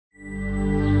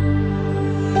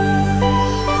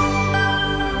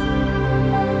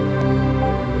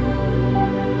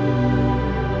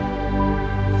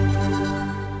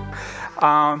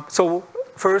So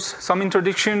first, some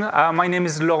introduction. My name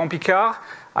is Laurent Pickard.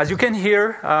 As you can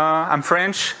hear, I'm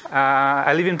French.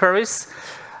 I live in Paris.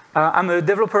 I'm a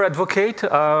developer advocate.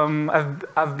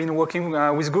 I've been working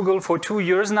with Google for 2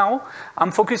 years now.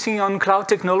 I'm focusing on cloud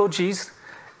technologies.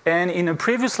 And in a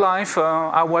previous life,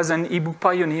 I was an ebook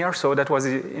pioneer. So that was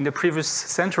in the previous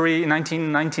century,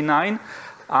 1999.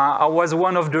 I was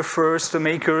one of the first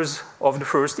makers of the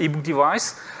first ebook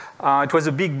device. It was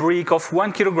a big brick of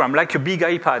 1 kilogram, like a big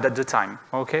iPad at the time,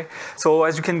 okay? So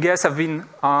as you can guess, I've been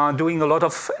doing a lot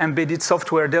of embedded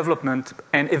software development,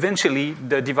 and eventually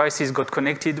the devices got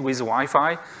connected with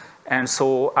Wi-Fi, and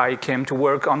so I came to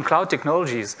work on cloud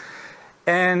technologies.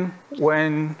 And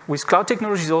with cloud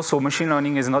technologies also, machine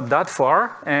learning is not that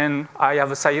far, and I have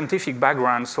a scientific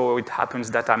background, so it happens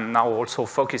that I'm now also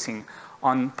focusing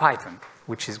on Python,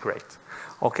 which is great.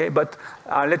 Okay, but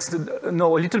let's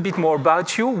know a little bit more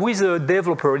about you. Who is a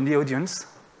developer in the audience?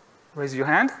 Raise your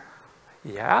hand.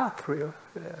 Yeah,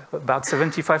 about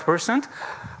 75%.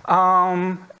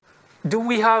 Do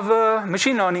we have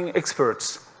machine learning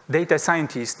experts, data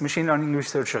scientists, machine learning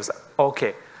researchers?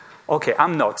 Okay, okay,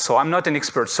 I'm not, so I'm not an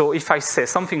expert. So if I say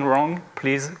something wrong,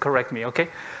 please correct me, okay?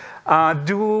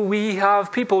 Do we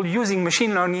have people using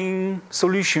machine learning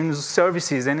solutions,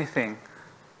 services, anything?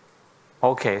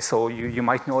 Okay, so you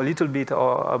might know a little bit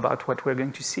about what we're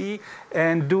going to see.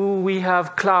 And do we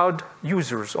have cloud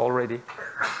users already?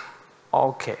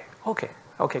 Okay, okay,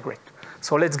 okay, great.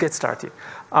 So let's get started.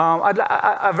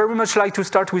 I very much like to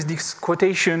start with this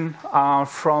quotation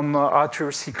from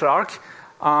Arthur C. Clarke,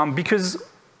 because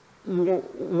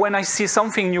when I see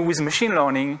something new with machine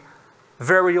learning,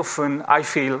 very often I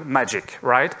feel magic,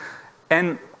 right?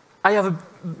 And I have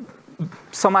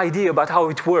some idea about how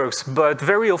it works, but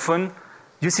very often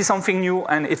you see something new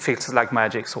and it feels like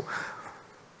magic. So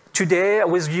today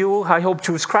with you, I hope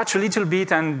to scratch a little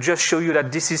bit and just show you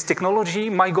that this is technology.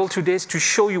 My goal today is to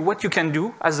show you what you can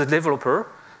do as a developer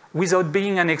without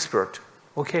being an expert,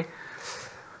 okay?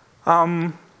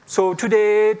 So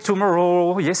today,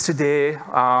 tomorrow, yesterday,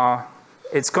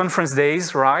 it's conference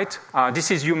days, right? This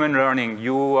is human learning.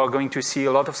 You are going to see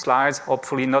a lot of slides,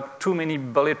 hopefully not too many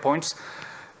bullet points.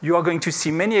 You are going to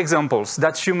see many examples.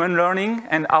 That's human learning,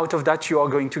 and out of that, you are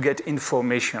going to get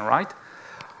information, right?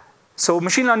 So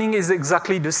machine learning is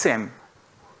exactly the same.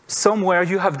 Somewhere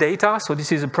you have data, so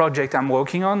this is a project I'm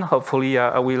working on. Hopefully,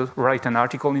 I will write an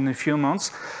article in a few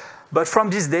months. But from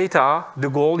this data,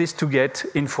 the goal is to get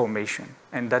information,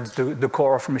 and that's the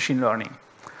core of machine learning.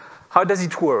 How does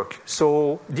it work?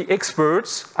 So the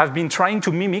experts have been trying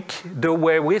to mimic the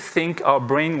way we think our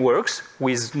brain works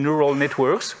with neural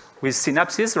networks, with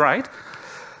synapses, right?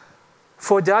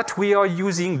 For that,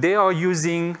 they are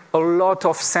using a lot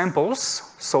of samples.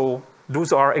 So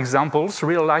those are examples,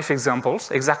 real life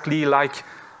examples, exactly like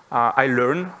I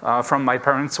learned from my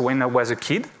parents when I was a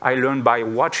kid. I learned by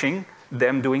watching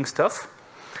them doing stuff.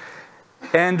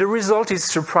 And the result is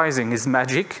surprising, is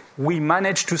magic. We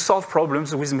managed to solve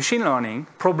problems with machine learning,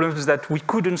 problems that we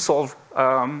couldn't solve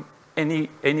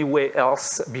any way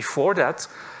else before that.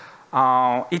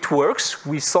 It works,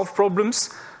 we solve problems.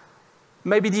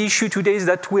 Maybe the issue today is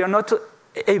that we are not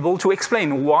able to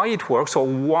explain why it works or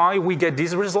why we get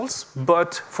these results,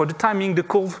 but for the timing, the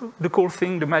cool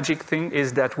thing, the magic thing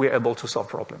is that we're able to solve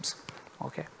problems,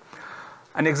 okay?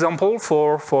 An example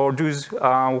for those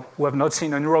who have not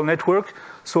seen a neural network.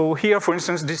 So here, for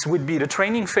instance, this would be the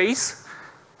training phase.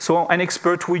 So an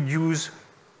expert would use,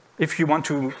 if you want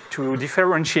to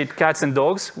differentiate cats and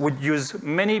dogs, would use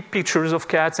many pictures of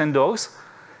cats and dogs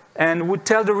and would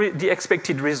tell the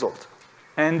expected result.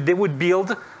 And they would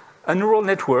build a neural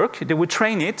network, they would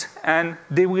train it, and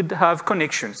they would have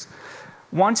connections.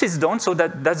 Once it's done, so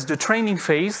that's the training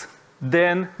phase,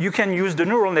 then you can use the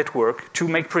neural network to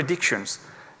make predictions.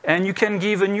 And you can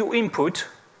give a new input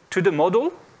to the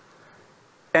model,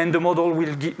 and the model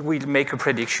will make a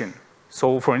prediction.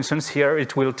 So for instance, here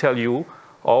it will tell you,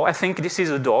 oh, I think this is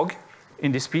a dog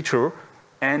in this picture,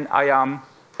 and I am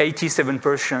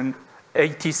 87%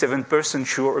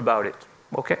 sure about it,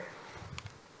 okay?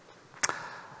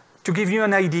 To give you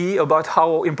an idea about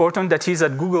how important that is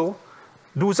at Google,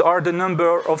 those are the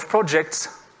number of projects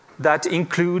that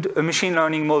include a machine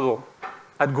learning model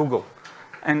at Google.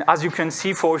 And as you can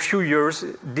see, for a few years,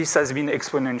 this has been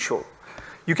exponential.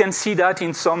 You can see that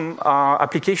in some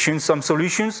applications, some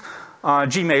solutions.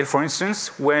 Gmail, for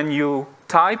instance, when you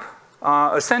type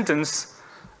a sentence,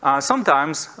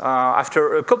 sometimes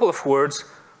after a couple of words,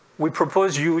 we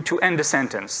propose you to end the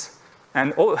sentence.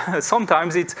 And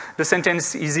sometimes the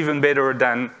sentence is even better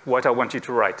than what I want you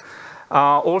to write.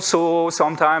 Also,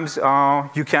 sometimes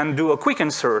you can do a quick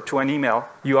answer to an email.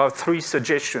 You have 3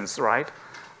 suggestions, right?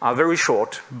 very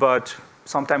short, but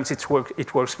sometimes it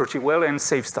works pretty well and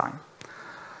saves time.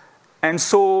 And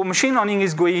so machine learning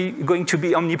is going to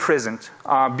be omnipresent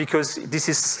because this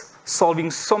is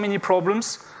solving so many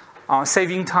problems,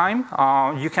 saving time.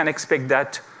 You can expect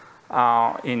that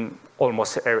in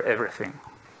almost everything.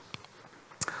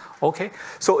 Okay,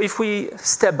 so if we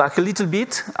step back a little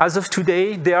bit, as of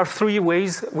today, there are 3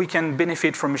 ways we can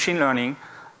benefit from machine learning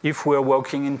if we're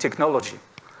working in technology.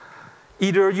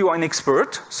 Either you are an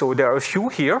expert, so there are a few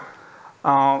here,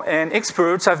 and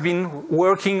experts have been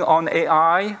working on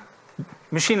AI,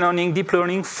 machine learning, deep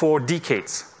learning for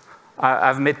decades.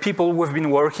 I've met people who have been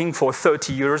working for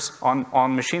 30 years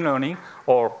on machine learning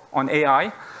or on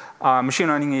AI. Machine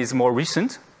learning is more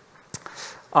recent.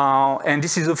 And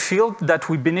this is a field that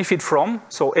we benefit from.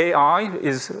 So AI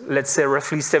is, let's say,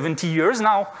 roughly 70 years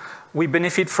now. We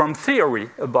benefit from theory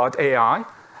about AI,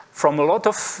 from a lot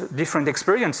of different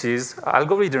experiences,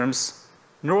 algorithms,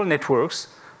 neural networks.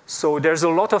 So there's a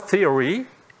lot of theory,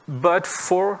 but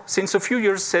since a few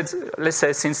years, let's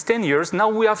say since 10 years, now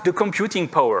we have the computing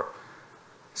power.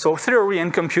 So theory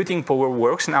and computing power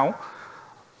works now.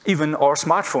 Even our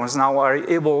smartphones now are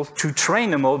able to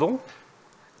train a model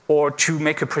or to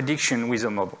make a prediction with a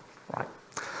model, right?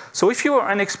 So if you are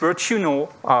an expert, you know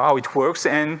how it works,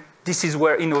 and this is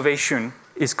where innovation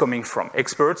is coming from.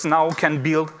 Experts now can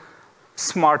build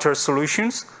smarter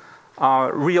solutions,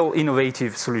 real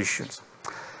innovative solutions.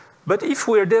 But if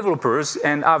we're developers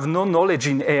and have no knowledge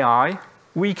in AI,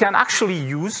 we can actually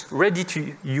use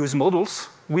ready-to-use models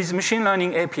with machine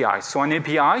learning APIs. So an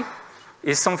API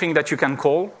is something that you can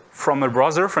call from a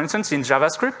browser, for instance, in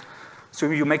JavaScript. So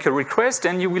you make a request,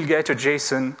 and you will get a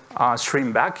JSON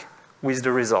stream back with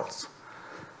the results.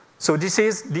 So this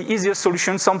is the easiest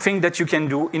solution, something that you can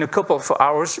do in a couple of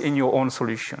hours in your own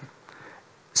solution.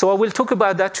 So I will talk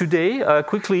about that today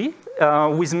quickly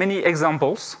with many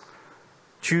examples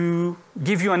to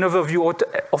give you an overview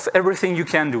of everything you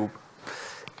can do.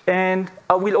 And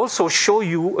I will also show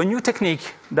you a new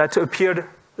technique that appeared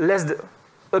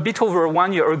a bit over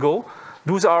 1 year ago.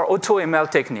 Those are AutoML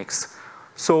techniques.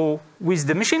 So with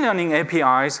the machine learning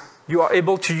APIs, you are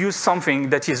able to use something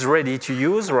that is ready to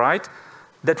use, right?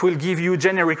 That will give you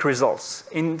generic results.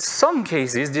 In some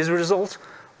cases, these results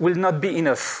will not be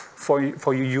enough for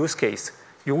your use case.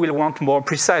 You will want more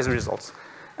precise results.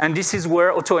 And this is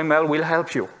where AutoML will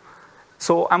help you.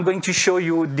 So I'm going to show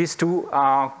you these 2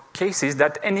 cases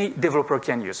that any developer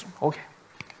can use. Okay.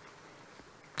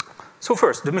 So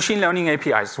first, the machine learning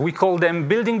APIs. We call them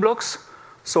building blocks.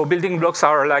 So building blocks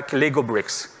are like Lego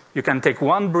bricks. You can take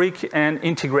one brick and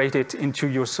integrate it into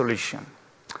your solution.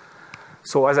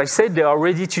 So as I said, they are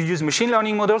ready to use machine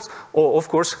learning models. Or of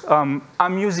course, I'm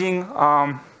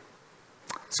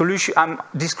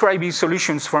describing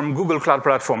solutions from Google Cloud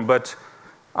Platform, but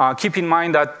keep in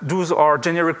mind that those are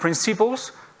generic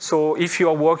principles. So if you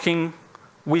are working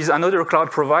with another cloud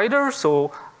provider,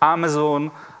 so Amazon,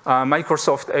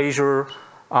 Microsoft Azure,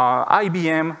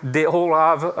 IBM, they all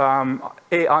have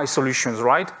AI solutions,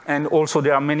 right? And also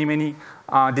there are many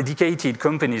dedicated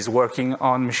companies working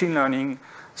on machine learning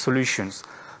solutions.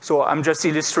 So I'm just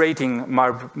illustrating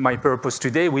my purpose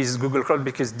today with Google Cloud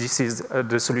because this is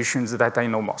the solutions that I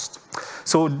know most.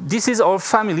 So this is our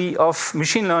family of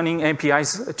machine learning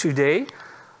APIs today.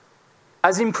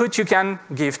 As input, you can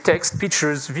give text,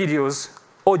 pictures, videos,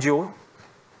 audio,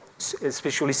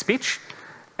 especially speech.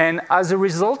 And as a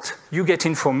result, you get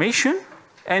information.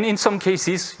 And in some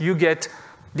cases, you get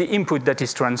the input that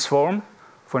is transformed.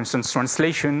 For instance,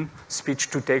 translation,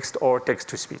 speech to text, or text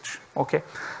to speech. Okay?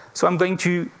 So I'm going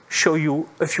to show you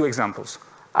a few examples.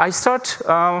 I start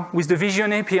with the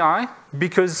Vision API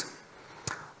because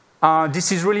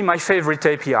this is really my favorite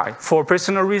API. For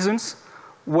personal reasons,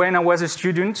 when I was a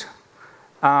student,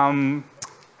 I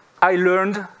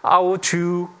learned how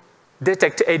to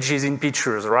detect edges in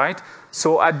pictures, right?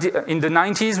 So in the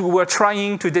 90s, we were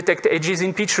trying to detect edges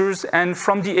in pictures, and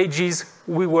from the edges,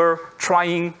 we were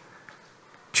trying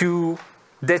to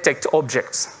detect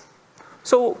objects.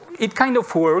 So it kind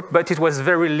of worked, but it was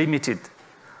very limited.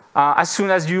 As soon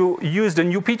as you used a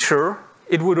new picture,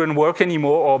 it wouldn't work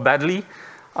anymore or badly.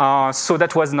 So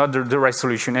that was not the right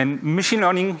solution. And machine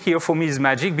learning here for me is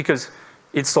magic because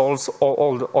it solves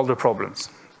all the problems.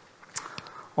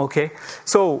 Okay,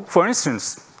 so for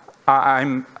instance,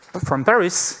 I'm from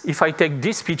Paris. If I take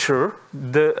this picture,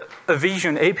 the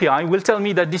Vision API will tell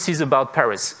me that this is about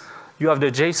Paris. You have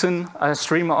the JSON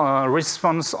stream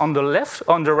response on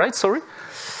the right, sorry.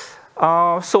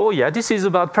 So yeah, this is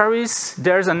about Paris.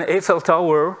 There's an Eiffel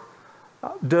Tower.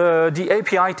 The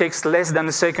API takes less than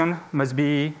a second, must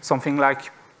be something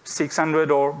like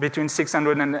 600 or between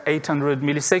 600 and 800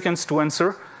 milliseconds to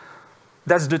answer.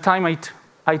 That's the time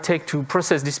I take to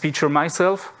process this picture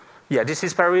myself. Yeah, this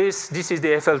is Paris, this is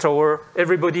the Eiffel Tower.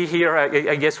 Everybody here,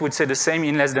 I guess, would say the same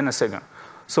in less than a second.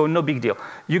 So no big deal.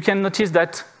 You can notice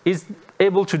that it's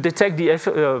able to detect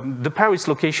the Paris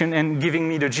location and giving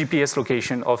me the GPS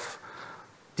location of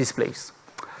this place.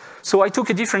 So I took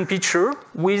a different picture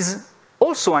with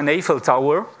also an Eiffel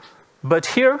Tower, but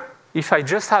here, if I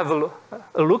just have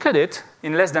a look at it,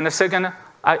 in less than a second,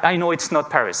 I know it's not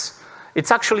Paris.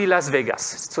 It's actually Las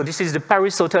Vegas. So this is the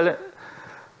Paris Hotel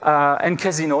and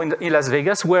Casino in Las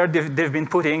Vegas, where they've been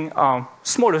putting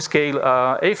smaller scale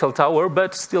Eiffel Tower,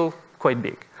 but still quite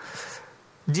big.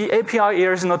 The API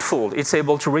here is not full. It's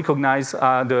able to recognize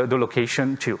the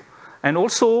location too. And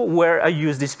also where I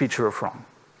use this picture from,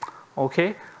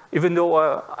 okay? Even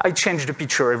though I change the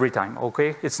picture every time,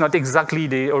 okay? It's not exactly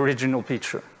the original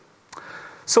picture.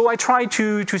 So I try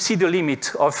to see the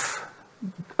limit of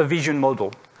a vision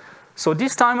model. So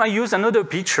this time I use another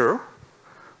picture,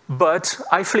 but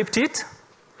I flipped it,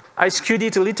 I skewed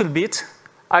it a little bit,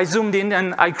 I zoomed in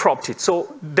and I cropped it.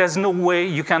 So there's no way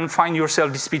you can find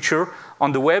yourself this picture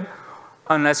on the web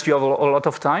unless you have a lot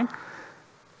of time.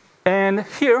 And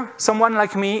here, someone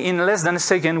like me in less than a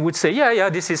second would say, yeah,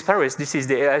 this is Paris, this is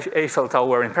the Eiffel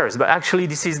Tower in Paris. But actually,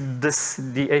 this is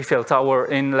the Eiffel Tower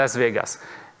in Las Vegas.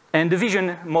 And the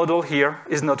vision model here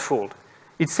is not fooled.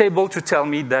 It's able to tell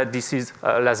me that this is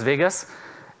Las Vegas.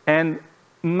 And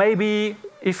maybe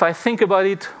if I think about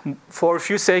it for a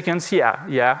few seconds,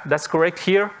 yeah, that's correct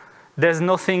here. There's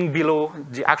nothing below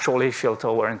the actual Eiffel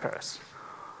Tower in Paris.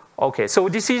 Okay, so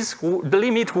this is the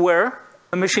limit where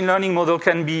a machine learning model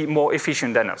can be more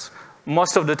efficient than us.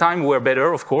 Most of the time, we're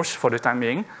better, of course, for the time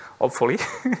being, hopefully.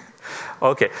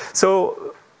 Okay,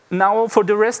 so now for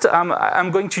the rest,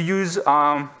 I'm going to use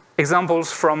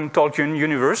examples from Tolkien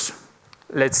universe.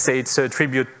 Let's say it's a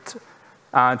tribute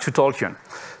to Tolkien.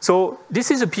 So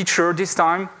this is a picture, this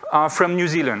time, from New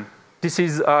Zealand. This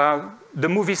is the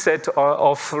movie set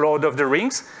of Lord of the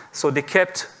Rings. So they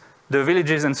kept the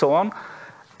villages and so on.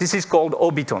 This is called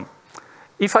Hobbiton.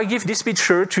 If I give this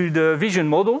picture to the vision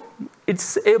model,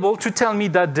 it's able to tell me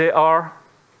that there are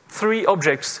 3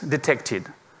 objects detected: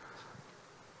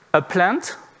 a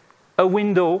plant, a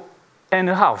window, and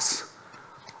a house.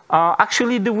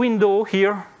 Actually, the window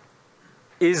here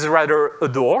is rather a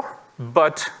door,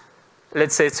 but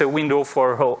let's say it's a window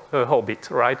for a hobbit,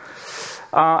 right?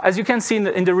 As you can see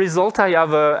in the result, I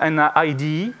have an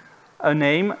ID, a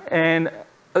name, and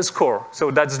a score. So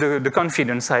that's the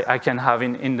confidence I can have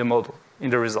in the model, in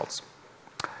the results.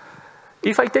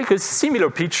 If I take a similar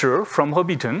picture from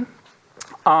Hobbiton,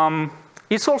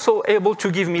 it's also able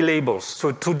to give me labels,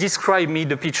 so to describe me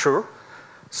the picture.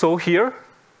 So here,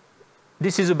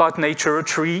 this is about nature, a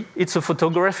tree, it's a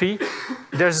photography,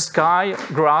 there's sky,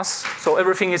 grass, so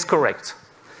everything is correct.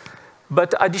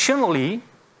 But additionally,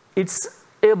 it's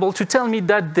able to tell me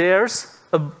that there's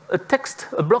a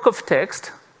block of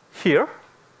text here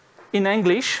in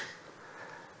English.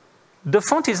 The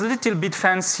font is a little bit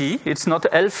fancy. It's not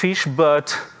elfish,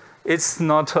 but it's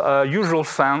not a usual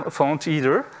font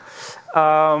either.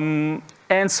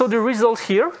 And so the result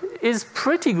here is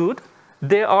pretty good.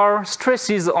 There are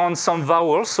stresses on some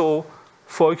vowels, so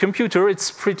for a computer, it's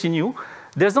pretty new.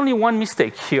 There's only one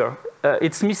mistake here.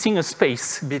 It's missing a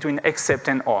space between except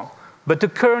and on. But the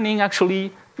kerning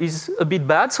actually is a bit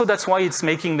bad, so that's why it's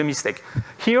making the mistake.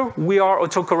 Here, we are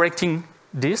autocorrecting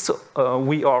this.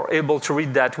 We are able to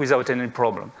read that without any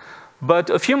problem. But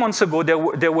a few months ago,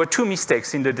 there were 2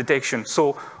 mistakes in the detection.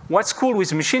 So what's cool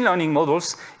with machine learning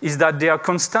models is that they are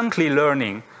constantly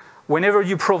learning. Whenever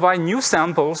you provide new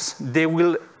samples, they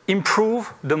will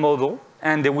improve the model,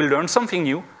 and they will learn something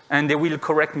new, and they will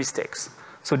correct mistakes.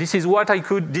 So this is what I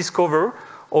could discover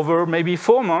over maybe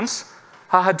 4 months.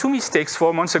 I had 2 mistakes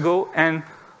 4 months ago, and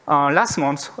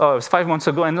 5 months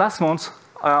ago, and last month,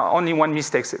 only 1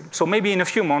 mistake. So maybe in a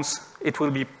few months, it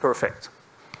will be perfect.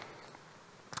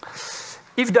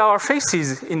 If there are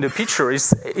faces in the picture,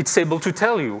 it's able to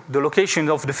tell you the location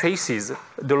of the faces,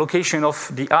 the location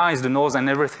of the eyes, the nose, and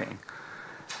everything.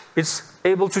 It's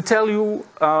able to tell you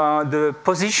the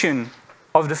position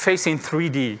of the face in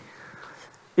 3D.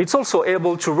 It's also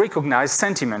able to recognize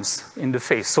sentiments in the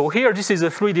face. So here, this is a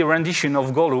 3D rendition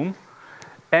of Gollum,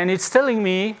 and it's telling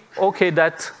me, okay,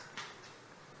 that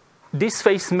this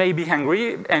face may be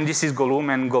angry, and this is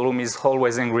Gollum, and Gollum is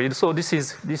always angry. So this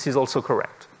is also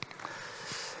correct.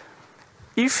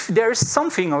 If there is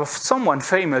something of someone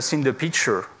famous in the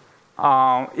picture,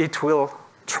 it will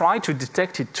try to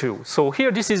detect it too. So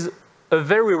here, this is a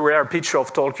very rare picture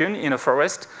of Tolkien in a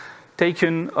forest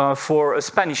taken for a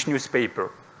Spanish newspaper.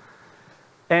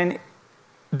 And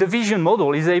the vision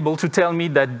model is able to tell me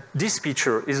that this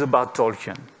picture is about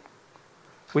Tolkien,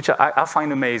 which I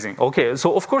find amazing. Okay,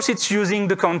 so of course it's using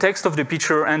the context of the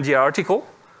picture and the article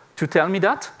to tell me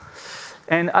that.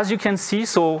 And as you can see,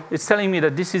 so it's telling me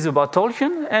that this is about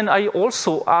Tolkien, and I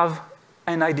also have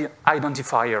an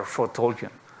identifier for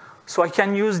Tolkien. So I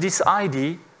can use this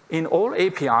ID in all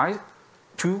APIs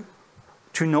to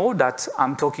know that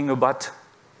I'm talking about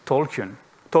Tolkien.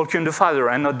 Tolkien the father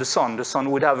and not the son. The son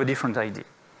would have a different ID.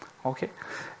 Okay?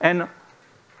 And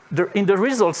in the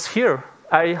results here,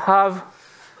 I have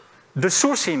the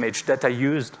source image that I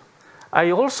used.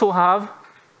 I also have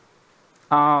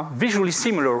visually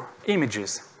similar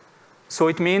images. So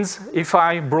it means if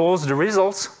I browse the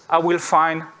results, I will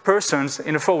find persons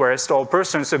in a forest or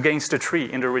persons against a tree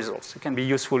in the results. It can be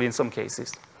useful in some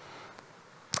cases.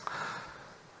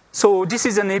 So this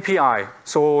is an API.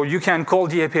 So you can call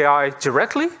the API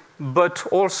directly, but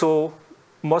also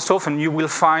most often you will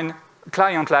find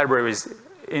client libraries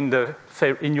in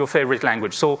your favorite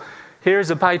language. So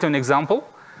here's a Python example.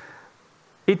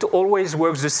 It always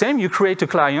works the same. You create a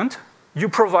client, you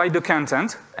provide the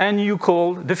content, and you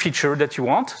call the feature that you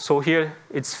want. So here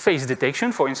it's face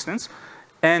detection, for instance.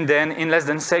 And then in less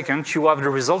than a second, you have the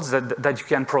results that you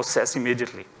can process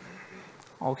immediately.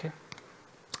 Okay.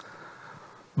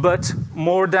 But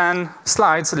more than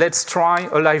slides, let's try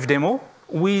a live demo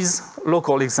with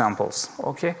local examples,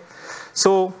 okay?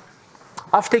 So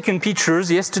I've taken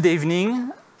pictures yesterday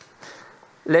evening.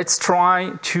 Let's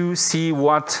try to see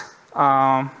what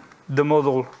the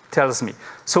model tells me.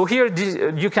 So here,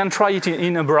 you can try it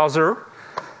in a browser.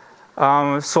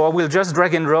 So I will just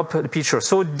drag and drop the picture.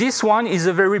 So this one is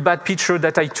a very bad picture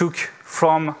that I took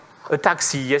from a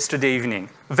taxi yesterday evening.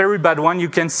 Very bad one. You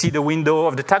can see the window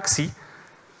of the taxi.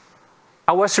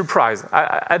 I was surprised.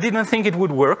 I didn't think it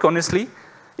would work, honestly.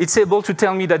 It's able to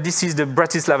tell me that this is the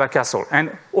Bratislava castle.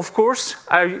 And of course,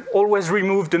 I always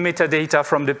remove the metadata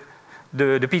from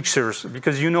the pictures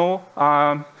because you know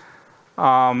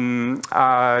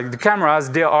the cameras,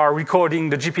 they are recording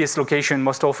the GPS location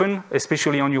most often,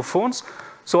 especially on your phones.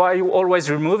 So I always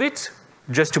remove it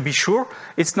just to be sure.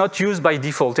 It's not used by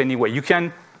default anyway. You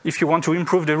can, if you want to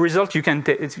improve the result, you can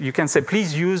say,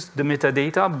 please use the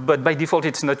metadata, but by default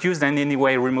it's not used, and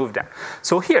anyway remove them.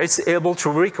 So here it's able to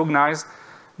recognize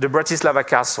the Bratislava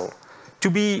castle. To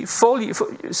be fully,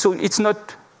 so it's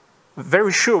not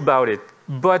very sure about it,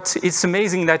 but it's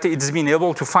amazing that it's been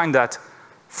able to find that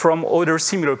from other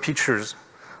similar pictures,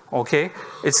 okay?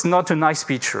 It's not a nice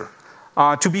picture.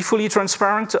 To be fully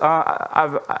transparent,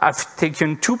 I've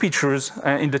taken 2 pictures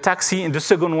in the taxi, and the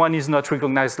second one is not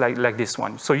recognized like this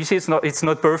one. So you see, it's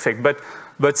not perfect,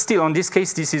 but still, on this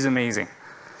case, this is amazing.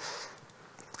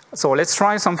 So let's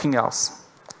try something else.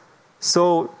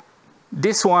 So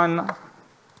this one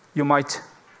you might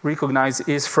recognize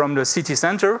is from the city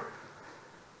center.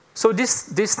 So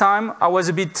this time, I was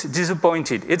a bit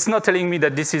disappointed. It's not telling me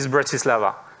that this is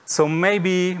Bratislava. So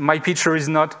maybe my picture is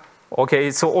not. Okay,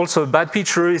 it's also a bad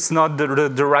picture. It's not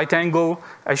the right angle.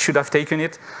 I should have taken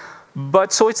it.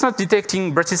 But so it's not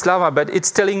detecting Bratislava, but it's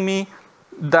telling me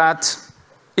that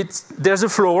there's a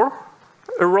floor,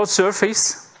 a road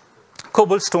surface,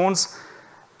 cobblestones,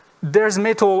 there's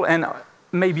metal and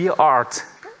maybe art,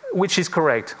 which is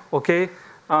correct, okay?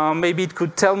 Maybe it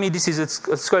could tell me this is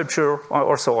a sculpture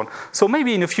or so on. So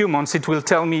maybe in a few months it will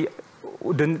tell me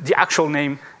the actual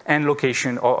name and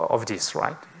location of this,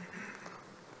 right?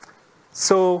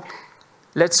 So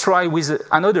let's try with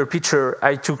another picture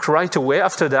I took right away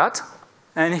after that.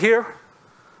 And here,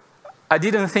 I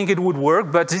didn't think it would work,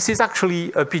 but this is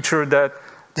actually a picture that,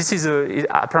 this is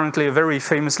apparently a very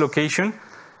famous location.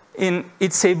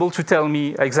 It's able to tell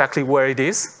me exactly where it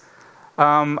is.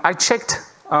 I checked,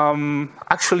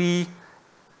 actually,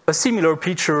 a similar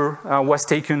picture was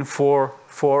taken for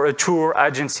a tour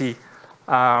agency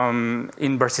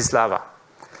in Bratislava.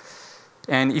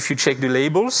 And if you check the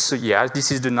labels, so yeah,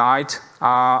 this is the night.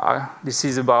 This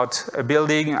is about a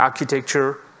building,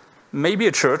 architecture, maybe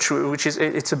a church, which is,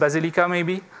 it's a basilica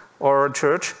maybe, or a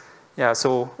church. Yeah,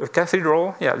 so a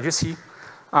cathedral, yeah, you see,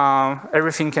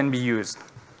 everything can be used.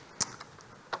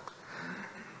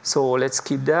 So let's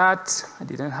keep that. I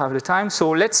didn't have the time. So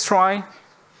let's try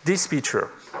this picture.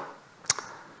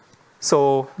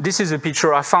 So this is a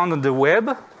picture I found on the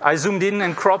web. I zoomed in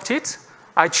and cropped it.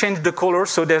 I changed the color,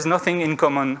 so there's nothing in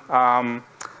common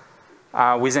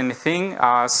with anything.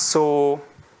 So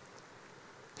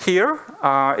here,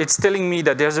 it's telling me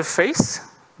that there's a face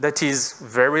that is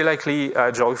very likely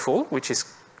joyful, which is,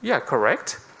 yeah,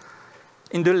 correct.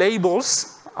 In the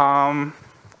labels,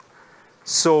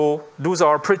 so those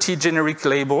are pretty generic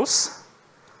labels.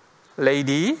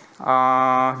 lady,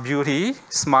 beauty,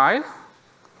 smile,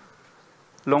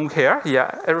 long hair.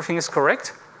 Yeah, everything is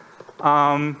correct.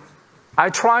 I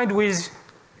tried with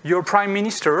your prime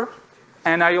minister,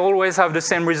 and I always have the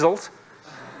same result.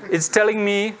 It's telling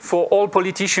me, for all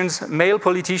politicians, male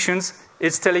politicians,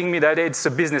 it's telling me that it's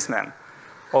a businessman,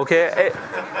 okay?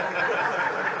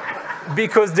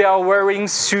 Because they are wearing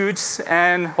suits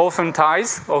and often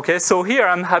ties, okay? So here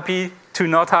I'm happy to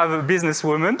not have a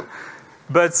businesswoman,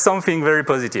 but something very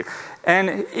positive.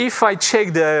 And if I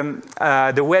check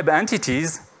the web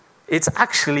entities, it's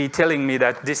actually telling me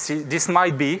that this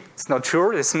might be, it's not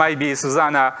sure, this might be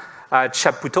Zuzana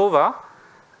Chaputova.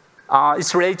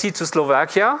 It's related to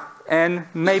Slovakia, and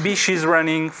maybe she's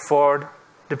running for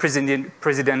the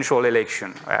presidential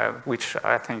election, which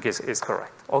I think is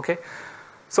correct, okay?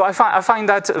 So I find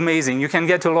that amazing. You can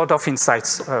get a lot of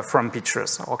insights from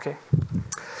pictures, okay?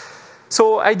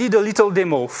 So I did a little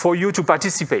demo for you to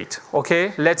participate,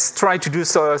 okay? Let's try to do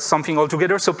something all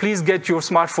together. So please get your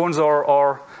smartphones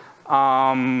or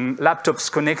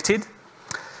laptops connected.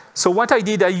 So what I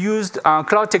did, I used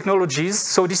cloud technologies.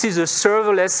 So this is a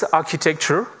serverless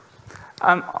architecture.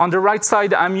 On the right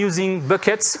side, I'm using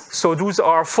buckets. So those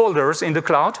are folders in the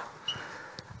cloud.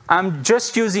 I'm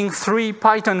just using 3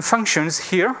 Python functions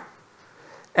here.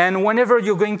 And whenever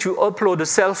you're going to upload a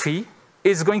selfie,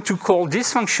 it's going to call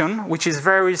this function, which is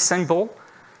very simple.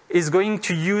 It's going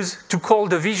to call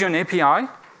the Vision API.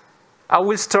 I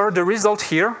will store the result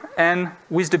here. And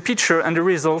with the picture and the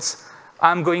results,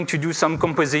 I'm going to do some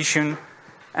composition,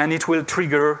 and it will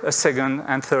trigger a second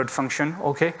and third function,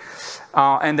 okay?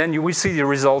 And then you will see the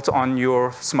result on your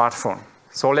smartphone.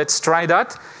 So let's try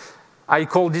that. I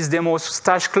call this demo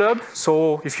Stash Club.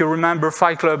 So if you remember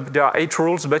Fight Club, there are 8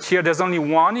 rules, but here there's only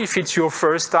 1. If it's your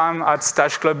first time at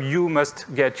Stash Club, you must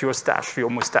get your stash, your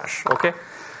mustache, okay?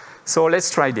 So let's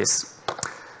try this.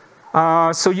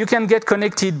 So you can get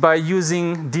connected by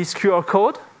using this QR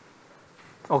code,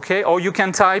 okay? Or you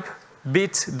can type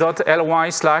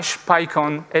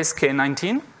bit.ly/PyCon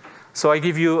SK19. So I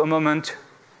give you a moment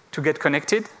to get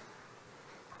connected.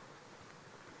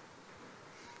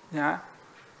 Yeah.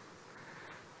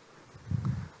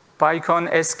 PyCon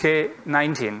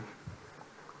SK19.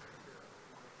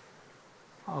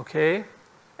 Okay.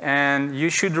 And you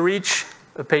should reach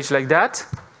a page like that.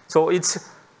 So it's,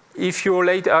 if you're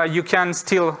late, you can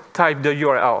still type the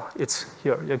URL. It's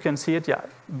here. You can see it, yeah.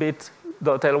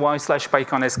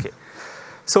 bit.ly/PyConSK.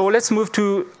 So let's move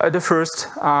to the first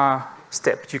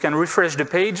step. You can refresh the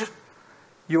page.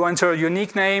 You enter your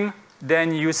nickname.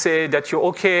 Then you say that you're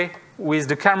OK with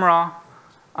the camera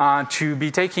to be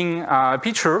taking a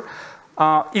picture.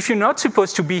 If you're not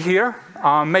supposed to be here,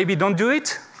 maybe don't do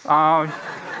it.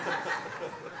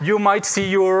 You might see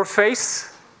your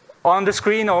face on the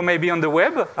screen or maybe on the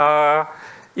web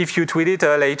if you tweet it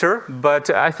later. But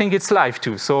I think it's live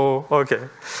too, so OK.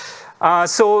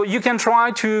 So you can try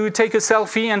to take a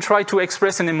selfie and try to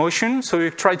express an emotion. So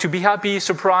you try to be happy,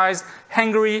 surprised,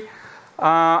 angry,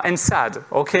 and sad,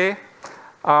 okay?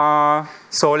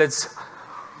 So let's,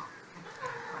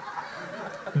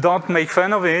 don't make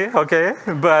fun of me, okay?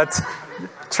 But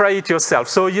try it yourself.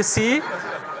 So you see,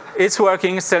 it's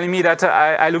working. It's telling me that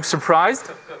I look surprised.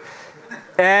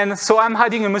 And so I'm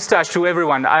hiding a mustache to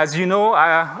everyone. As you know,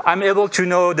 I'm able to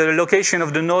know the location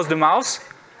of the nose, the mouth,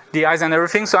 the eyes and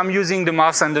everything, so I'm using the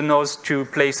mouth and the nose to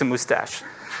place a mustache.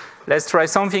 Let's try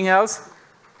something else.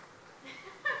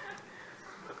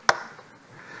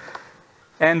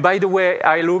 And by the way,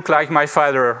 I look like my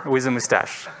father with a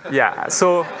mustache. Yeah,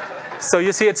 so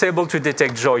you see it's able to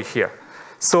detect joy here.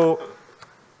 So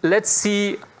let's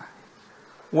see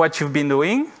what you've been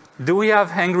doing. Do we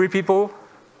have angry people?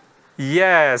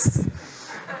 Yes.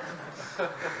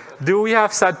 Do we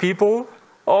have sad people?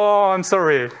 Oh, I'm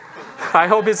sorry. I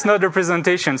hope it's not a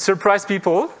presentation. Surprise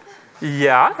people?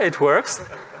 Yeah, it works.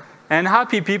 And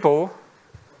happy people?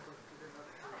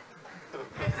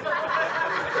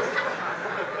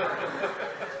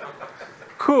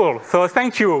 Cool, so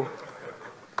thank you.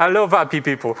 I love happy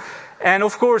people. And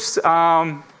of course,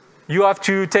 you have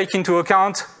to take into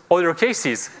account other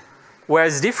cases where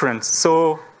it's different.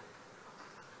 So,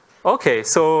 okay,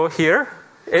 so here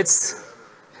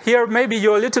maybe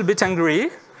you're a little bit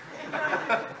angry.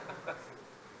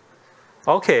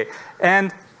 Okay,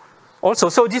 and also,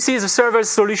 so this is a serverless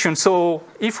solution. So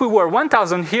if we were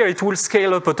 1,000 here, it will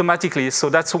scale up automatically. So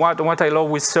that's what I love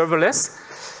with serverless.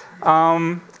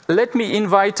 Let me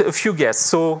invite a few guests.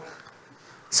 So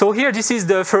here, this is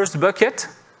the first bucket.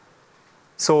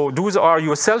 So those are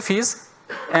your selfies.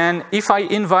 And if I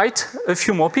invite a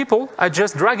few more people, I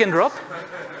just drag and drop.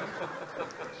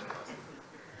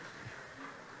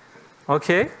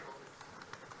 Okay,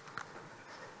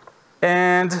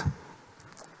 And,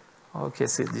 okay,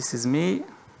 so this is me.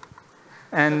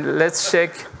 And let's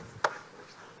check.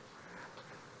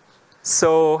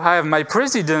 So I have my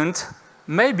president,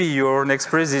 maybe your next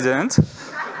president,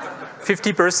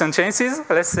 50% chances,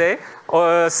 let's say,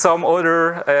 or some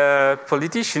other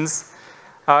politicians.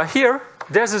 Here,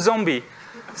 there's a zombie.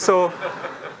 So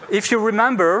if you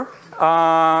remember,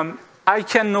 I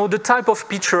can know the type of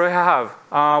picture I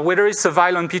have, whether it's a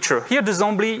violent picture. Here, the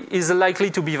zombie is likely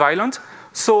to be violent,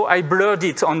 so I blurred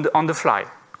it on the fly.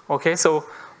 Okay, so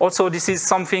also this is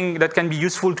something that can be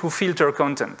useful to filter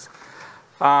content.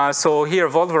 So here,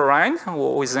 Wolverine,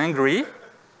 who is angry,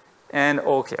 and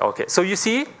okay. So you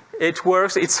see, it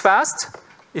works, it's fast,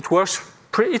 it works,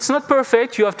 it's not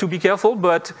perfect, you have to be careful,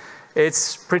 but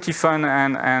it's pretty fun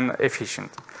and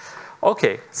efficient.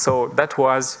 Okay, so that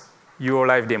was your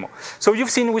live demo. So you've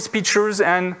seen with pictures,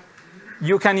 and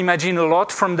you can imagine a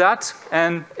lot from that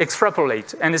and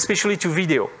extrapolate, and especially to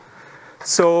video.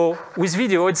 So with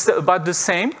video, it's about the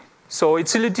same. So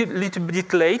it's a little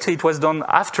bit late. It was done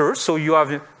after, so you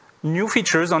have new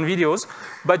features on videos,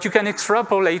 but you can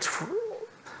extrapolate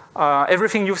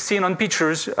everything you've seen on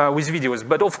pictures with videos.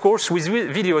 But of course, with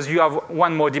videos, you have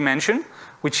one more dimension,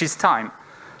 which is time.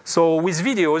 So with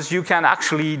videos, you can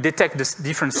actually detect the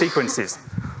different sequences.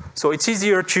 So it's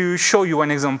easier to show you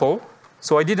an example.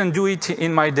 So I didn't do it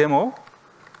in my demo.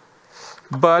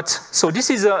 But, so this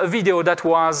is a video that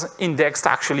was indexed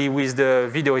actually with the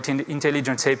Video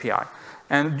Intelligence API.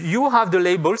 And you have the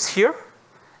labels here.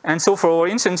 And so for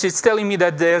instance, it's telling me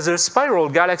that there's a spiral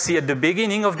galaxy at the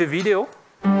beginning of the video.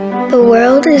 The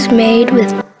world is made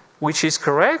with... Which is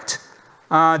correct.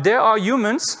 There are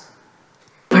humans.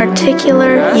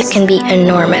 Particular, yes. You can be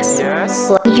enormous.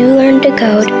 Yes. You learn to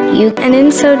code, and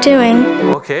in so doing...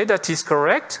 Okay, that is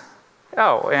correct.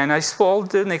 Oh, and I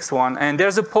spoiled the next one. And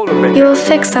there's a polar bear. You will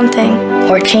fix something,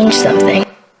 or change something.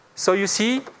 So you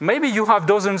see, maybe you have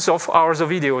dozens of hours of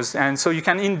videos, and so you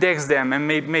can index them and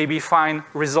maybe find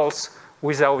results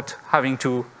without having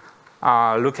to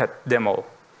look at them all.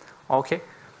 Okay.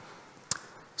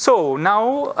 So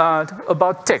now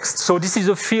about text. So this is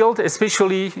a field,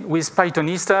 especially with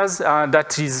Pythonistas,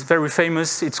 that is very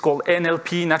famous. It's called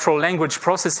NLP, Natural Language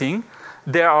Processing.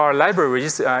 There are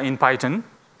libraries in Python.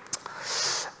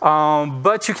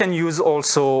 But you can use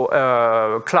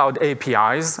also cloud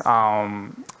APIs.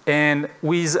 And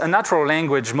with a natural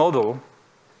language model,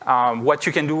 what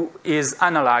you can do is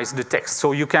analyze the text.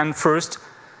 So you can first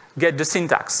get the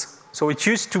syntax. So it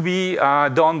used to be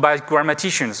done by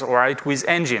grammaticians, right, with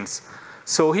engines.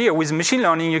 So here, with machine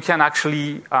learning, you can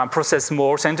actually process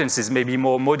more sentences, maybe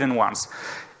more modern ones.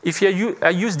 If I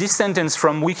use this sentence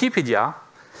from Wikipedia,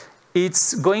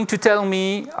 it's going to tell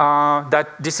me that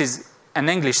this is an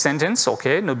English sentence,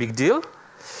 okay, no big deal.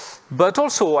 But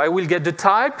also, I will get the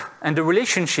type and the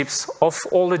relationships of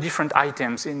all the different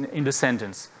items in the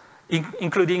sentence,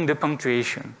 including the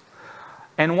punctuation.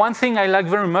 And one thing I like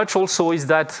very much also is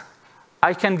that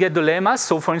I can get the lemmas.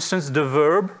 So for instance, the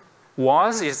verb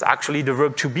was is actually the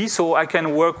verb to be, so I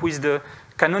can work with the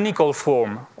canonical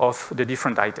form of the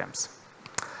different items.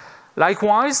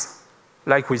 Likewise,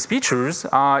 like with pictures,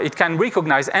 it can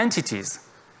recognize entities.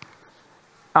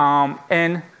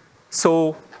 And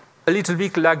so a little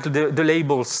bit like the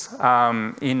labels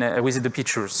with the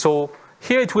pictures. So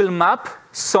here it will map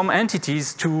some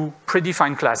entities to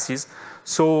predefined classes.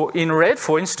 So in red,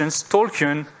 for instance,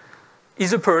 Tolkien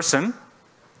is a person.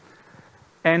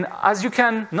 And as you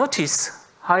can notice,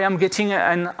 I am getting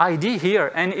an ID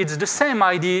here, and it's the same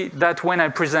ID that when I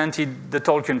presented the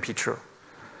Tolkien picture.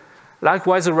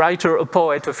 Likewise, a writer, a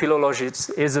poet, a philologist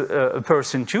is a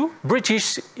person too.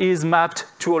 British is mapped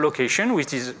to a location,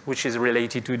 which is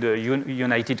related to the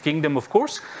United Kingdom, of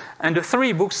course. And the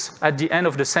three books at the end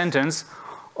of the sentence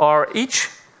are each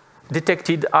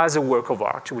detected as a work of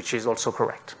art, which is also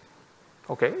correct.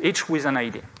 Okay, each with an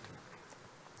ID.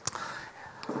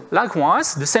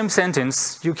 Likewise, the same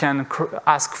sentence, you can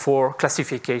ask for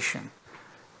classification.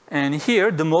 And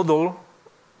here, the model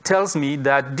tells me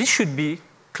that this should be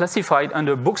classified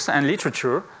under books and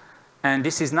literature, and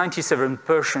this is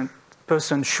 97%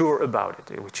 sure about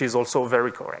it, which is also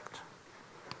very correct.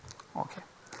 Okay.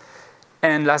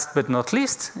 And last but not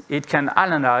least, it can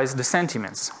analyze the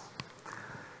sentiments.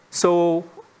 So,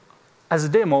 as a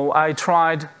demo, I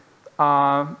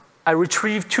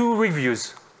retrieved 2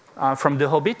 reviews from The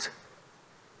Hobbit,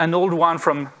 an old one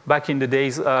from back in the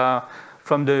days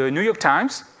from the New York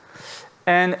Times,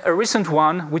 and a recent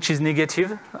one, which is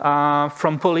negative,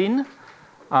 from Pauline.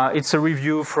 It's a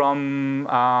review from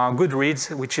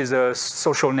Goodreads, which is a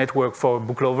social network for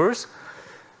book lovers.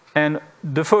 And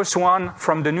the first one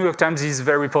from the New York Times is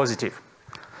very positive.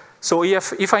 So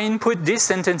if I input these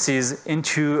sentences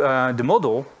into the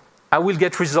model, I will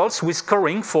get results with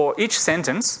scoring for each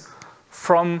sentence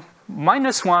from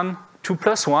 -1 to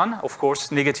 +1, of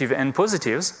course, negative and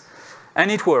positives,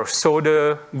 and it works. So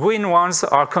the green ones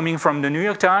are coming from the New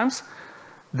York Times,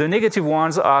 the negative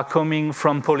ones are coming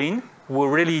from Pauline, who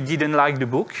really didn't like the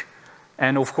book,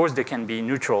 and of course they can be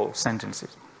neutral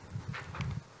sentences.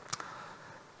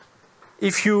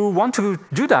 If you want to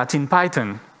do that in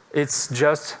Python, it's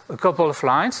just a couple of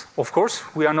lines. Of course,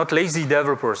 we are not lazy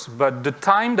developers, but the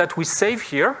time that we save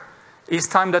here is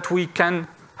time that we can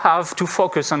have to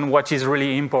focus on what is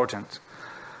really important.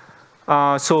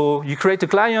 So you create a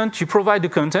client, you provide the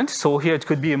content. So here it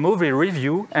could be a movie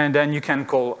review, and then you can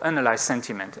call analyze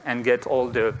sentiment and get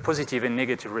all the positive and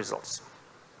negative results.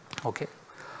 Okay.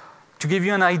 To give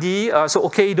you an idea, so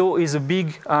Okado is a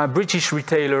big British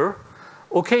retailer.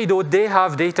 Okado, they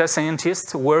have data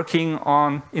scientists working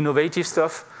on innovative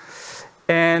stuff,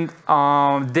 and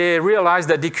they realized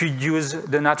that they could use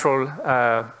the natural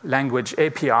language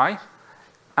API,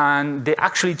 and they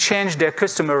actually changed their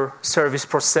customer service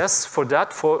process for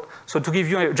that. So to give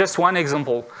you just one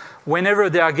example, whenever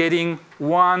they are getting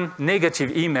one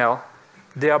negative email,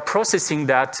 they are processing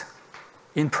that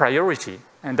in priority,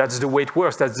 and that's the way it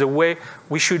works. That's the way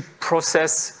we should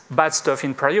process bad stuff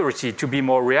in priority to be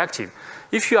more reactive.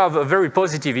 If you have a very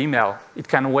positive email, it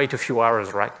can wait a few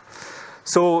hours, right?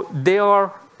 So they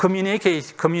are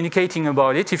communicating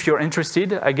about it. If you're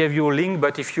interested, I gave you a link,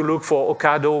 but if you look for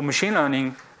Okado machine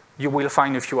learning, you will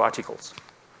find a few articles.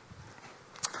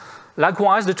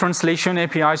 Likewise, the translation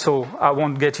API, so I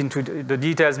won't get into the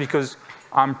details because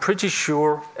I'm pretty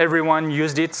sure everyone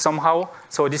used it somehow.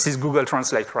 So this is Google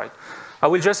Translate, right? I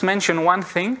will just mention one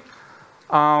thing.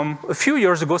 A few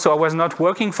years ago, so I was not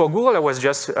working for Google, I was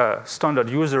just a standard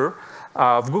user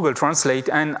of Google Translate,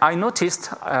 and I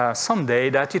noticed someday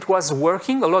that it was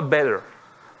working a lot better,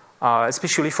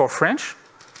 especially for French.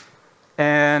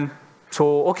 And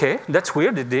so, okay, that's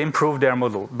weird, they improved their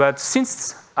model. But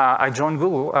since I joined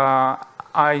Google,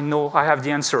 I know I have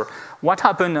the answer. What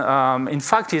happened, in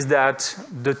fact, is that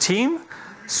the team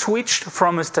switched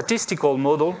from a statistical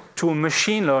model to a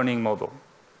machine learning model.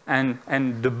 And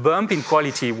the bump in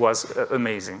quality was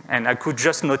amazing. And I could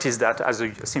just notice that as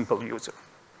a simple user.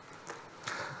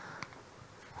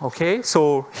 Okay,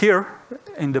 so here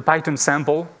in the Python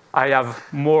sample, I have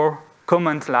more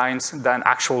comment lines than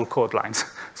actual code lines.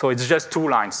 So it's just 2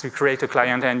 lines. You create a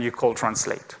client and you call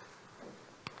translate.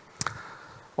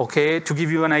 Okay, to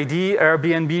give you an idea,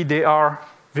 Airbnb, they are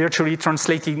virtually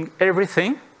translating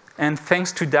everything. And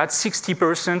thanks to that,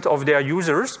 60% of their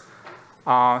users,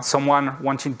 someone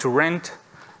wanting to rent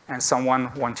and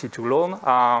someone wanting to loan,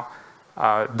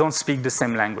 don't speak the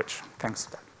same language, thanks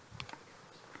to that.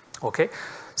 Okay,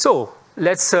 so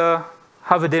let's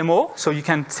have a demo. So you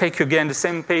can take again the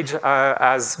same page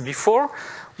as before.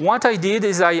 What I did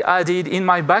is I added in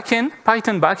my backend,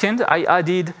 Python backend, I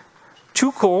added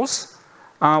 2 calls.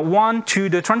 One to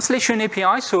the translation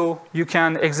API, so you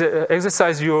can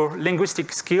exercise your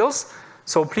linguistic skills.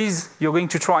 So please, you're going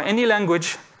to try any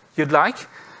language you'd like,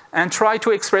 and try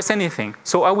to express anything.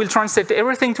 So I will translate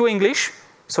everything to English,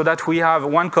 so that we have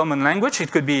one common language. It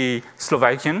could be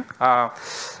Slovakian.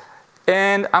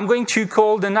 And I'm going to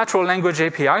call the natural language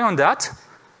API on that.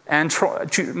 And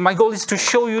my goal is to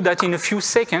show you that in a few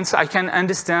seconds, I can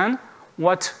understand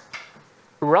what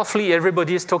roughly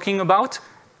everybody is talking about,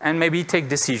 and maybe take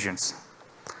decisions.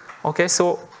 Okay,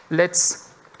 so let's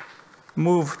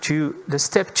move to the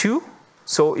step 2.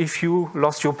 So if you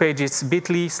lost your page, it's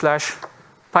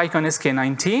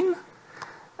bit.ly/PyConSK19.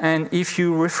 And if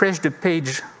you refresh the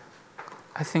page,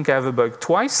 I think I have a bug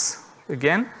twice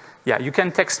again. Yeah, you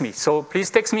can text me. So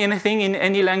please text me anything in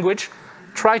any language.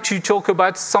 Try to talk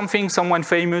about something, someone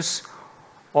famous,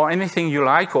 or anything you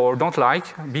like or don't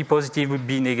like. Be positive,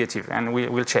 be negative, and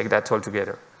we'll check that all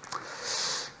together.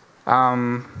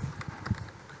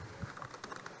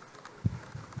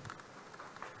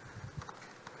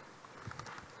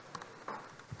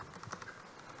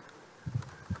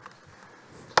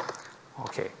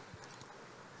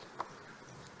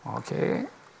 Okay,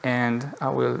 and I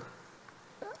will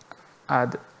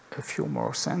add a few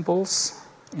more samples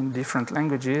in different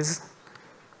languages.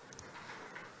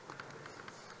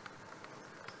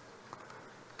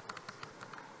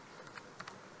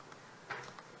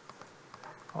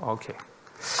 Okay,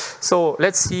 so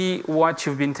let's see what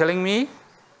you've been telling me.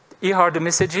 Here are the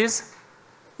messages.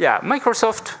 Yeah,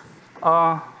 Microsoft,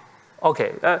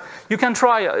 okay, you can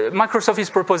try, Microsoft is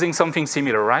proposing something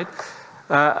similar, right?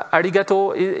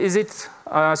 Arigato, is it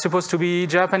supposed to be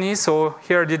Japanese? So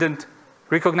here I didn't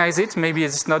recognize it. Maybe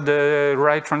it's not the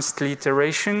right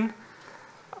transliteration.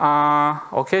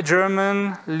 Okay,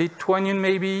 German, Lithuanian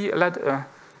maybe.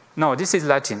 No, this is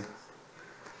Latin.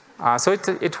 So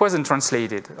it wasn't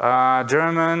translated.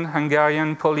 German,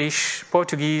 Hungarian, Polish,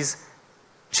 Portuguese,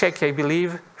 Czech, I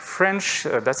believe, French,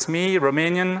 that's me,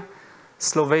 Romanian,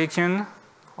 Slovakian.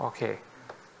 Okay.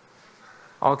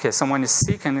 Okay, someone is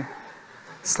sick, and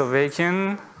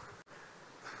Slovakian.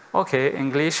 Okay,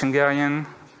 English, Hungarian,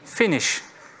 Finnish.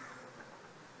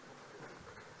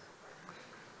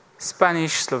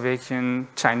 Spanish, Slovakian,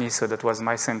 Chinese, so that was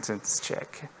my sentence,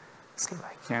 Czech.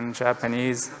 Slovakian,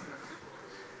 Japanese,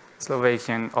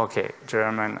 Slovakian, okay,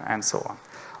 German, and so on.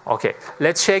 Okay,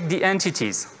 let's check the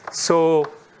entities. So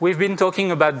we've been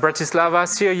talking about Bratislava,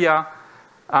 Syria,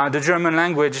 the German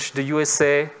language, the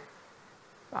USA,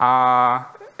 a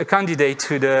candidate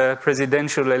to the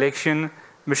presidential election,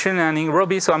 machine learning,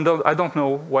 Robbie, so I don't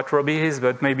know what Robbie is,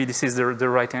 but maybe this is the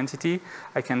right entity.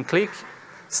 I can click,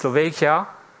 Slovakia,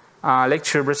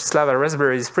 lecture, Bratislava,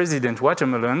 raspberries, president,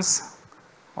 watermelons,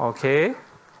 okay,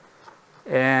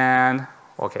 and,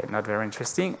 okay, not very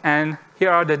interesting, and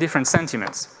here are the different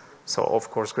sentiments. So, of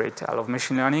course, great, I love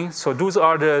machine learning. So those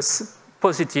are the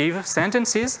positive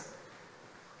sentences.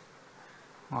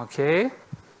 Okay,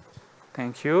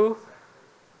 thank you.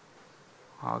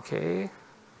 Okay.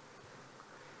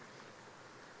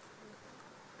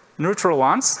 Neutral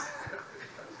ones.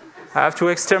 I have to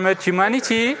exterminate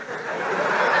humanity.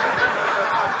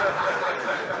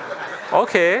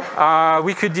 Okay,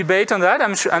 we could debate on that.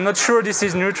 I'm not sure this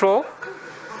is neutral.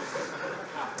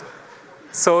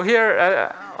 So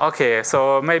here, okay,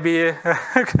 so maybe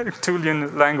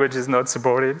Toolean language is not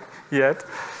supported yet.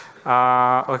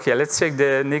 Okay, let's check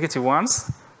the negative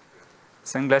ones.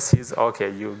 Sunglasses,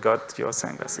 okay, you got your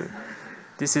sunglasses.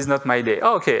 This is not my day.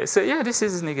 Okay, so yeah, this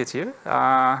is negative.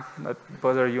 Not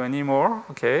bother you anymore.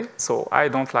 Okay, so I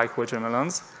don't like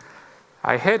watermelons.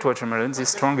 I hate watermelons,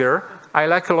 it's stronger. I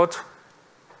like a lot.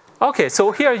 Okay,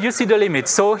 so here you see the limit.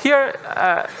 So here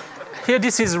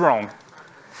this is wrong.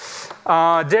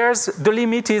 The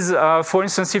limit is, for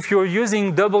instance, if you're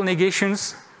using double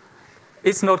negations,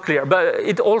 it's not clear, but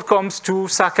it all comes to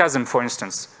sarcasm, for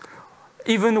instance.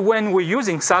 Even when we're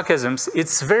using sarcasms,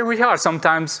 it's very hard.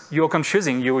 Sometimes you're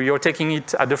confusing. You're taking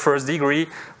it at the first degree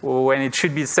when it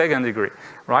should be second degree,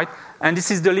 right? And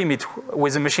this is the limit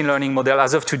with a machine learning model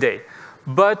as of today.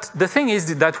 But the thing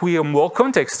is that we have more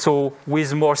context, so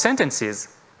with more sentences,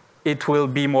 it will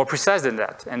be more precise than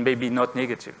that, and maybe not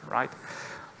negative, right?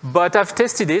 But I've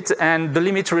tested it, and the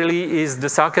limit really is the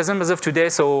sarcasm as of today.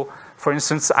 So, for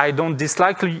instance, I don't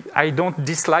dislike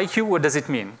you. What does it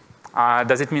mean?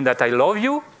 Does it mean that I love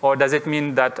you, or does it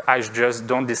mean that I just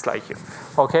don't dislike you?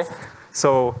 Okay,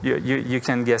 so you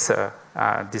can guess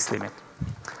this limit.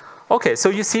 Okay, so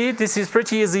you see, this is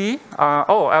pretty easy.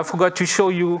 Oh, I forgot to show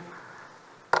you.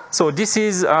 So this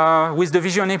is, with the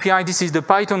Vision API, this is the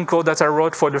Python code that I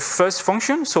wrote for the first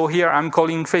function. So here I'm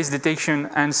calling face detection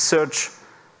and search,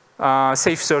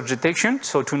 safe search detection,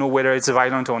 so to know whether it's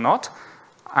violent or not.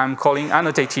 I'm calling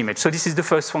annotate image. So this is the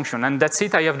first function, and that's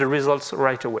it. I have the results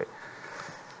right away.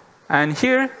 And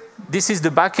here, this is the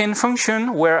backend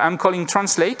function where I'm calling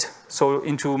translate, so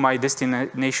into my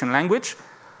destination language,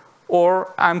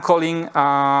 or I'm calling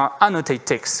annotate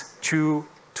text to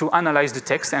analyze the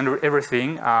text and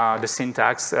everything, the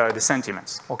syntax, the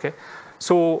sentiments, okay?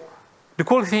 So the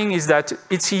cool thing is that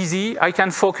it's easy. I can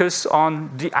focus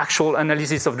on the actual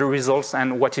analysis of the results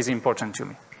and what is important to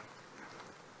me.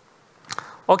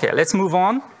 Okay, let's move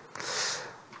on.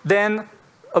 Then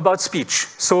about speech.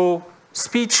 So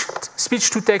speech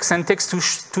to text and text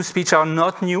to speech are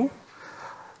not new.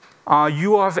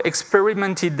 You have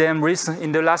experimented them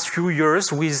in the last few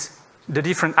years with the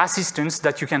different assistants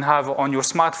that you can have on your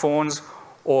smartphones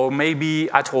or maybe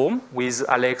at home with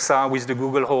Alexa, with the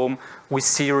Google Home, with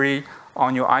Siri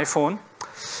on your iPhone.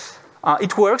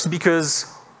 It works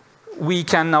because we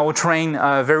can now train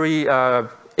very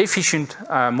efficient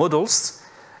models.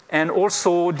 And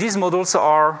also, these models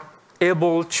are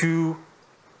able to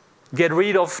get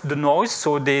rid of the noise.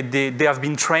 So they have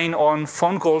been trained on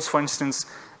phone calls, for instance,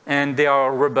 and they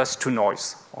are robust to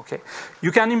noise. Okay.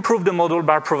 You can improve the model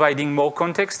by providing more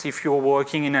context. If you're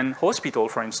working in an hospital,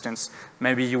 for instance,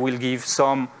 maybe you will give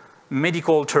some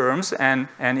medical terms, and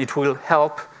it will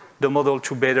help the model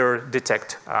to better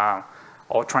detect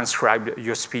or transcribe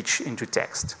your speech into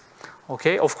text.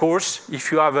 Okay. Of course,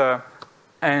 if you have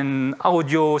an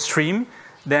audio stream,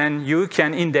 then you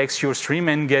can index your stream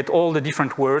and get all the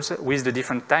different words with the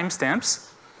different timestamps.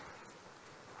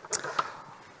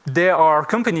 There are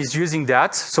companies using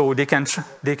that, so they can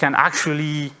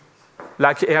actually,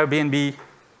 like Airbnb,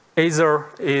 Acer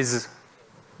is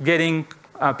getting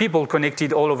people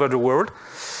connected all over the world.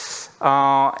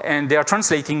 And they are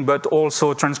translating, but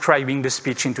also transcribing the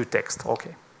speech into text.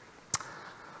 Okay.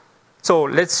 So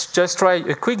let's just try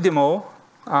a quick demo,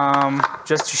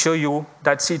 just to show you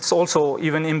that it's also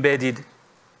even embedded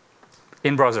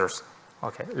in browsers.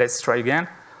 Okay, let's try again.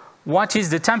 What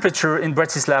is the temperature in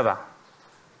Bratislava?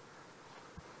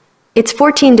 It's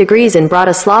 14 degrees in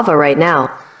Bratislava right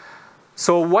now.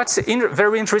 So what's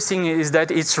very interesting is that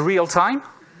it's real time.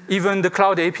 Even the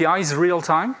Cloud API is real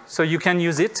time, so you can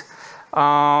use it.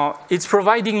 It's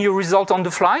providing you result on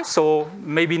the fly, so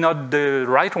maybe not the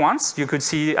right ones. You could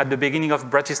see at the beginning of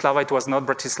Bratislava, it was not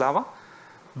Bratislava.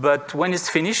 But when it's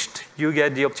finished, you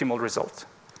get the optimal result.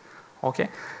 Okay?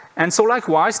 And so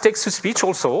likewise, text-to-speech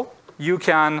also, you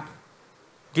can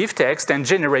give text and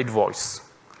generate voice.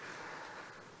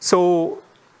 So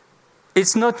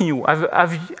it's not new.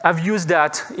 I've used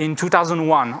that in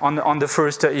 2001 on the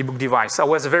first ebook device. I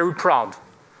was very proud.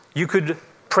 You could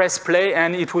press play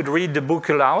and it would read the book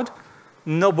aloud.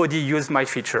 Nobody used my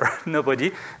feature,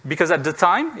 nobody, because at the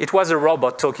time, it was a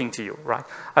robot talking to you, right?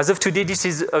 As of today, this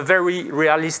is a very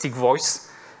realistic voice,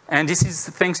 and this is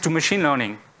thanks to machine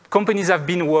learning. Companies have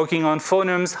been working on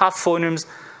phonemes, half phonemes,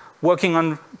 working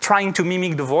on trying to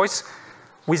mimic the voice.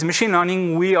 With machine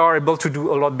learning, we are able to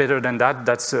do a lot better than that.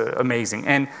 That's amazing.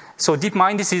 And so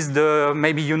DeepMind, this is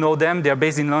maybe you know them, they're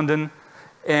based in London,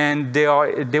 and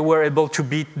they were able to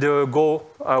beat the Go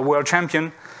world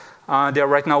champion. They're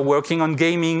right now working on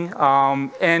gaming,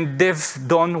 and they've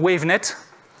done WaveNet.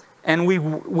 And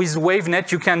with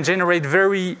WaveNet, you can generate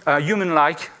very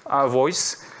human-like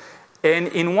voice. And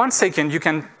in 1 second, you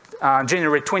can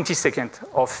generate 20 seconds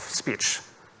of speech,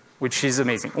 which is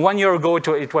amazing. 1 year ago,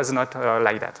 it was not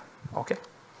like that. Okay.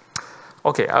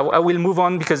 Okay, I will move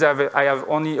on because I have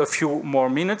only a few more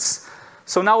minutes.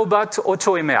 So now about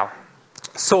AutoML.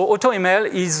 So AutoML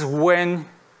is when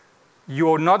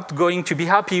you're not going to be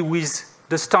happy with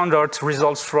the standard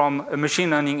results from a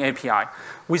machine learning API.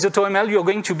 With AutoML, you're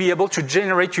going to be able to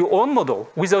generate your own model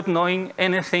without knowing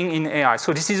anything in AI.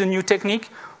 So this is a new technique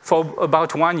for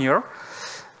about 1 year.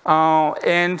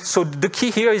 And so the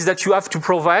key here is that you have to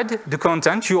provide the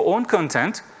content, your own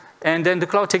content, and then the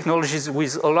cloud technologies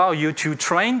will allow you to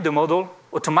train the model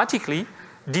automatically,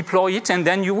 deploy it, and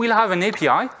then you will have an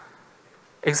API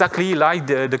exactly like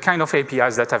the kind of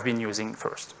APIs that I've been using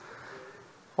first.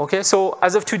 Okay, so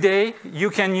as of today, you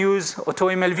can use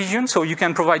AutoML Vision, so you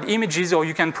can provide images or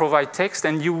you can provide text,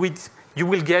 and you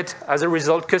will get, as a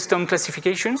result, custom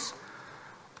classifications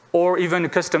or even a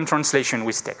custom translation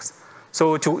with text.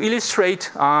 So to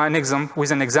illustrate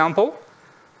with an example,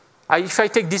 if I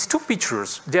take these two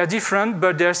pictures, they are different,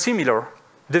 but they're similar.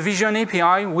 The Vision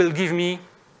API will give me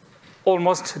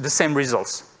almost the same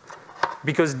results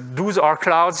because those are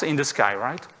clouds in the sky,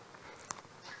 right?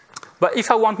 But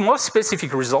if I want more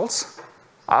specific results,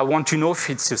 I want to know if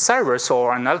it's a cirrus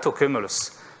or an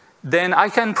altocumulus, then I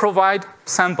can provide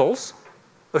samples,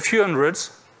 a few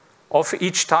hundreds of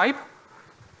each type,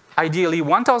 ideally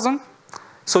 1,000.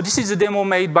 So this is a demo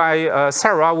made by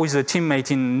Sarah with a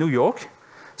teammate in New York.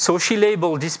 So she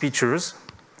labeled these pictures.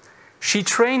 She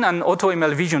trained an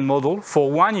AutoML Vision model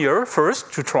for 1 year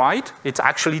first to try it. It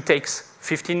actually takes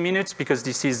 15 minutes because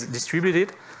this is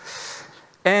distributed.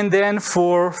 And then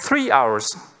for 3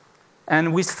 hours.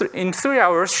 And in 3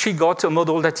 hours, she got a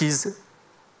model that is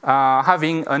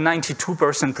having a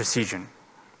 92% precision.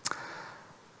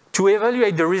 To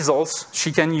evaluate the results,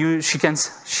 she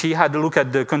had a look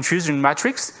at the confusion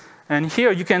matrix. And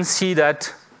here you can see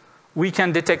that we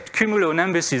can detect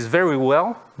cumulonimbuses very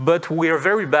well, but we are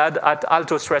very bad at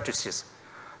altostratus.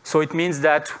 So it means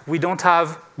that we don't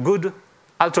have good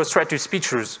altostratus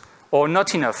features, or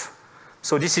not enough.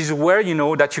 So this is where you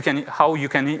know that how you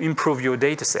can improve your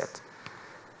data set.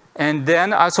 And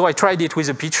then also I tried it with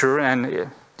a picture,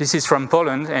 and this is from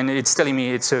Poland, and it's telling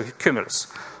me it's a cumulus.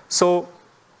 So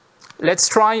let's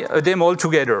try a demo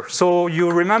together. So you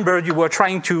remember you were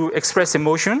trying to express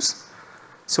emotions.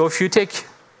 So if you take,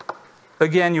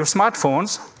 again, your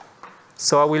smartphones,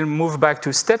 so I will move back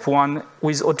to step 1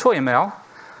 with AutoML.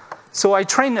 So I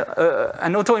trained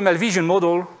an AutoML Vision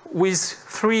model with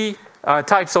 3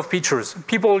 types of pictures.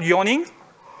 People yawning,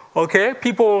 okay?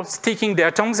 People sticking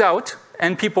their tongues out,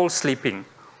 and people sleeping,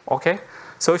 okay?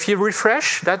 So if you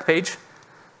refresh that page,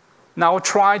 now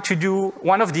try to do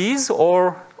one of these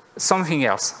or something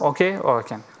else, okay? Or I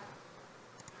can.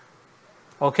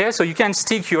 Okay, so you can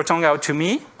stick your tongue out to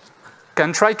me,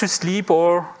 can try to sleep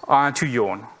or to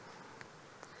yawn.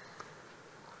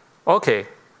 Okay,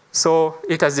 so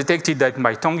it has detected that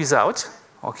my tongue is out,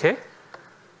 okay?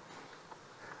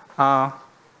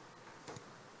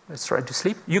 Let's try to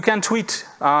sleep. You can tweet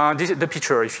the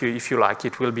picture if you like.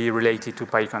 It will be related to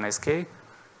PyCon SK.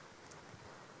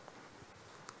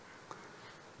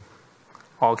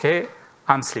 Okay,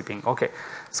 I'm sleeping. Okay,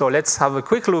 so let's have a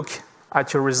quick look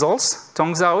at your results.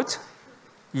 Tongues out.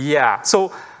 Yeah,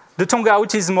 so the tongue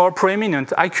out is more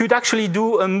preeminent. I could actually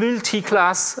do a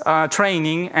multi-class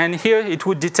training, and here it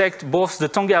would detect both the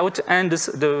tongue out and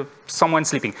someone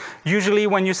sleeping. Usually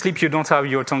when you sleep, you don't have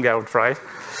your tongue out, right?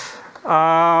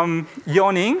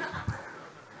 Yawning.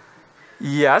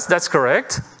 Yes, that's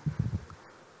correct.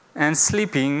 And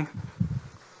sleeping.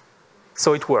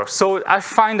 So it works. So I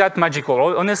find that magical.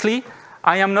 Honestly,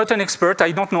 I am not an expert.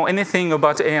 I don't know anything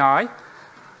about AI.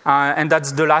 And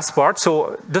that's the last part.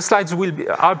 So the slides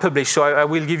are published, so I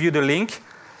will give you the link.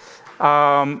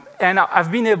 And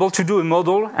I've been able to do a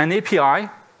model, an API,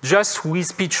 just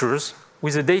with pictures,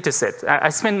 with a data set. I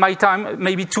spent my time,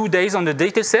 maybe 2 days on the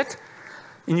data set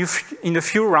in a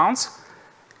few rounds,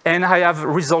 and I have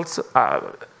results,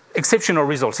 exceptional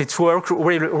results. It's worked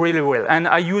really, really well. And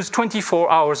I used 24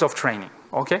 hours of training,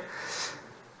 okay?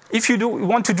 If you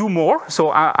want to do more,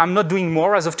 so I'm not doing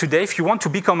more as of today. If you want to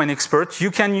become an expert, you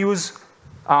can use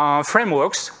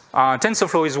frameworks.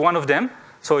 TensorFlow is one of them.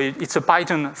 So it's a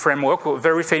Python framework, a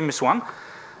very famous one.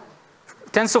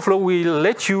 TensorFlow will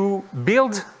let you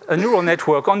build a neural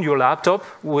network on your laptop,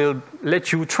 will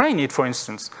let you train it, for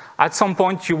instance. At some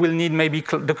point, you will need maybe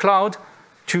the cloud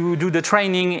to do the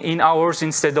training in hours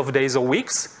instead of days or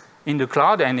weeks in the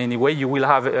cloud. And anyway, you will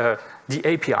have the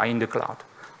API in the cloud.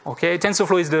 Okay,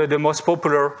 TensorFlow is the most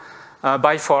popular,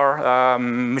 by far,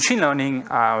 machine learning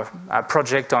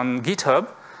project on GitHub.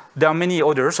 There are many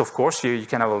others, of course. You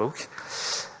can have a look.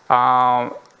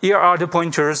 Here are the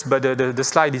pointers, but the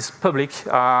slide is public.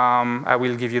 I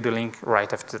will give you the link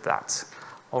right after that.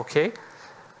 Okay,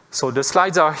 so the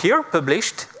slides are here,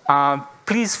 published.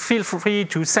 Please feel free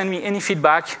to send me any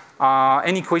feedback,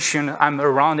 any question. I'm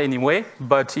around anyway,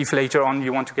 but if later on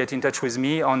you want to get in touch with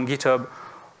me on GitHub,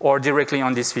 or directly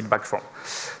on this feedback form.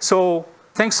 So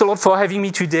thanks a lot for having me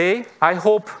today. I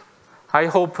hope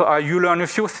you learn a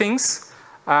few things,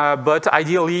 but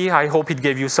ideally, I hope it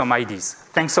gave you some ideas.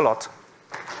 Thanks a lot.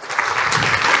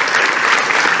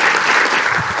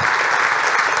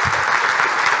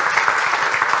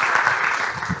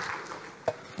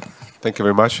 Thank you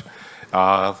very much.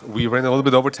 We ran a little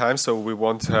bit over time, so we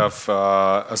won't have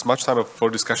as much time for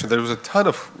discussion. There was a ton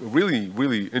of really,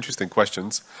 really interesting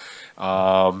questions.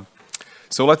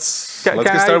 So let's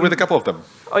get started with a couple of them.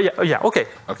 Oh yeah, okay.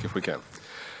 Okay, if we can.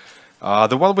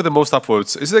 The one with the most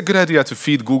upvotes, is it a good idea to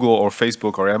feed Google or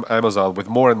Facebook or Amazon with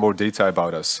more and more data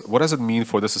about us? What does it mean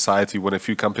for the society when a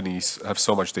few companies have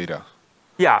so much data?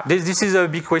 Yeah, this is a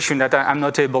big question that I'm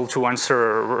not able to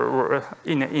answer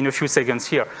in a few seconds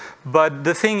here. But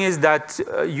the thing is that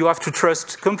you have to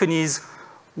trust companies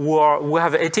who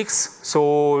have ethics.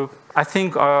 So I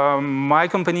think my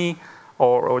company,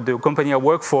 or the company I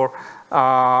work for,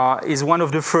 is one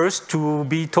of the first to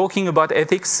be talking about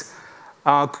ethics.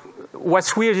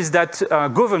 What's weird is that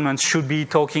governments should be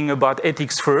talking about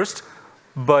ethics first,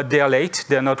 but they are late.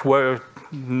 They're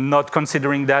not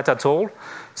considering that at all.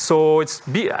 So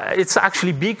it's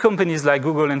actually big companies like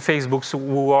Google and Facebook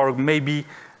who are maybe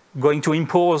going to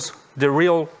impose the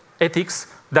real ethics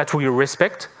that we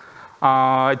respect.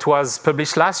 It was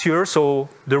published last year, so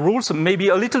the rules may be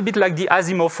a little bit like the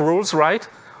Asimov rules, right?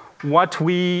 What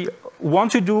we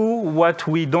want to do, what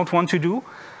we don't want to do.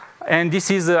 And this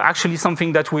is actually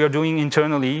something that we are doing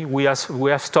internally. We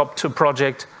have stopped a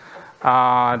project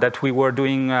that we were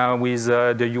doing with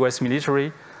the US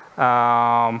military.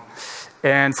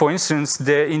 And for instance,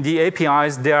 in the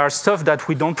APIs, there are stuff that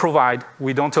we don't provide.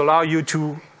 We don't allow you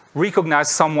to recognize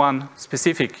someone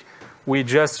specific. We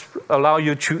just allow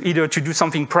you to either to do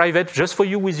something private just for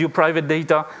you with your private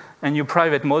data and your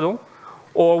private model,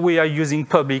 or we are using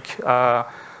public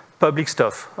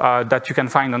stuff that you can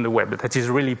find on the web that is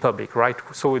really public, right?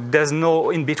 So there's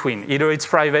no in between. Either it's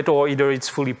private or either it's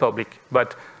fully public.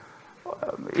 But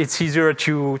it's easier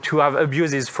to have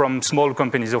abuses from small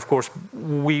companies, of course,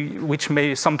 which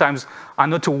may sometimes are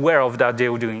not aware of that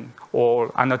they're doing,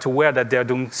 or are not aware that they're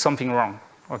doing something wrong.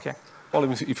 Okay. Well,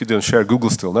 if you don't share, Google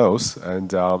still knows,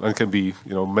 and can be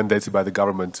mandated by the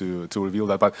government to reveal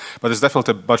that. But there's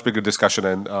definitely a much bigger discussion,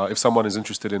 and if someone is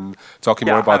interested in talking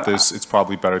more about this, it's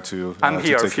probably better to I'm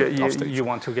here take if you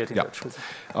want to get in touch with me.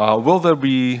 Will there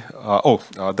be?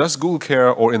 Does Google care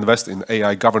or invest in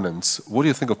AI governance? What do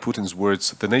you think of Putin's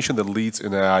words? The nation that leads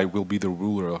in AI will be the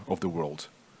ruler of the world.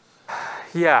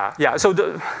 Yeah.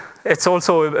 So it's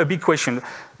also a big question.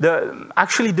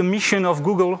 Actually, the mission of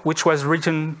Google, which was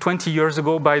written 20 years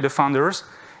ago by the founders,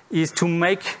 is to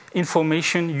make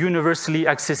information universally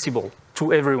accessible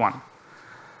to everyone.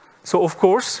 So of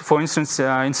course, for instance,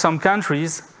 in some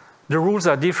countries, the rules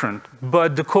are different,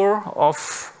 but the core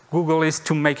of Google is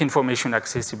to make information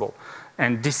accessible.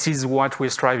 And this is what we're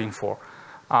striving for.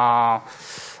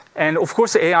 And of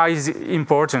course, AI is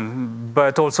important,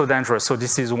 but also dangerous. So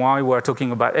this is why we're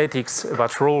talking about ethics,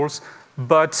 about rules.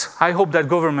 But I hope that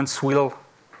governments will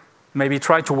maybe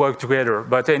try to work together.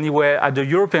 But anyway, at the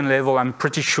European level, I'm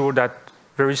pretty sure that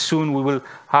very soon we will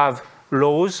have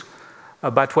laws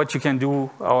about what you can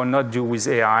do or not do with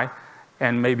AI.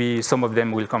 And maybe some of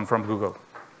them will come from Google.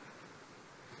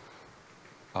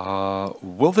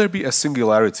 Will there be a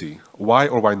singularity? Why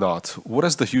or why not? What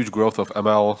does the huge growth of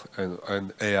ML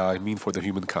and AI mean for the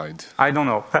humankind? I don't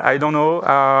know. I don't know.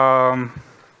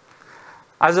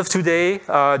 As of today,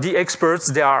 the experts,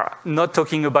 they are not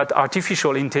talking about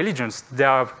artificial intelligence. They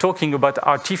are talking about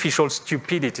artificial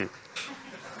stupidity.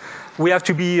 We have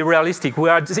to be realistic.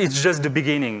 It's just the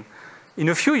beginning. In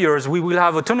a few years, we will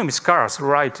have autonomous cars,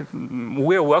 right?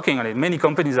 We're working on it. Many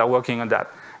companies are working on that.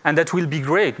 And that will be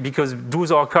great, because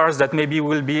those are cars that maybe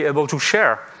we'll be able to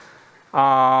share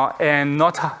and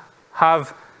not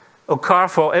have a car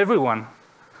for everyone.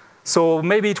 So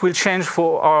maybe it will change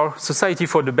for our society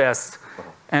for the best.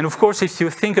 And of course, if you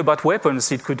think about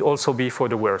weapons, it could also be for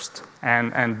the worst.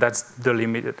 And that's the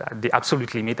limit, the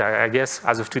absolute limit, I guess,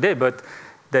 as of today. But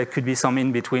there could be some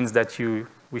in-betweens that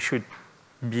we should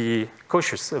be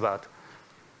cautious about.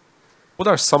 What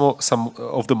are some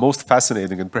of the most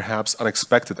fascinating and perhaps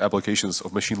unexpected applications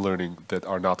of machine learning that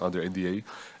are not under NDA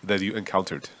that you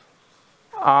encountered?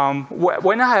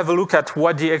 When I have a look at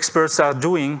what the experts are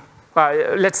doing,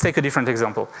 let's take a different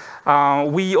example.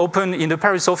 We opened, in the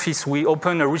Paris office, we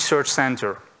opened a research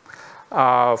center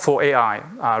for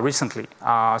AI recently.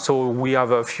 So we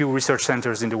have a few research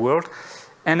centers in the world.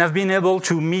 And I've been able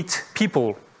to meet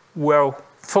people who are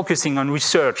focusing on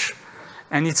research.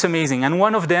 And it's amazing. And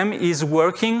one of them is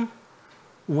working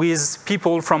with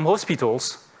people from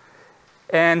hospitals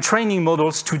and training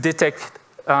models to detect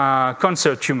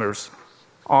cancer tumors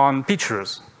on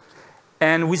pictures.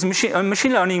 And with a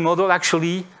machine learning model,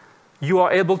 actually, you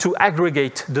are able to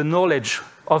aggregate the knowledge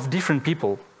of different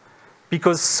people,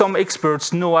 because some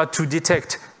experts know how to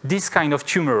detect this kind of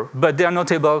tumor, but they are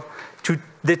not able to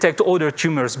detect other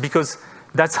tumors because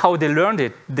that's how they learned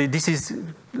it. This is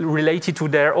related to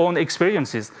their own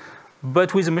experiences.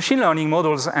 But with machine learning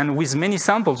models and with many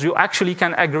samples, you actually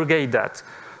can aggregate that.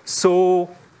 So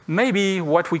maybe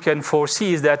what we can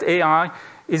foresee is that AI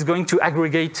is going to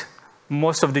aggregate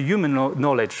most of the human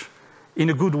knowledge in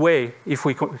a good way if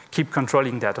we keep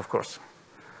controlling that, of course.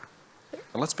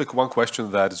 And let's pick one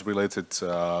question that is related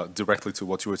directly to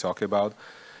what you were talking about.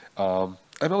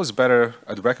 ML is better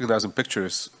at recognizing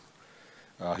pictures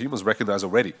humans recognize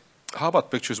already. How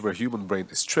about pictures where human brain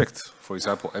is tricked? For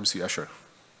example, MC Escher.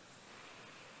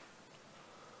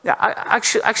 Yeah,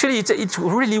 actually, it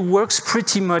really works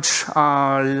pretty much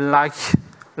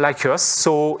like us.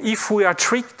 So if we are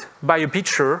tricked by a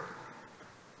picture,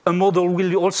 a model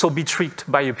will also be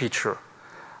tricked by a picture.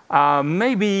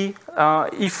 Maybe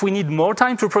if we need more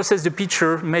time to process the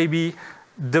picture, maybe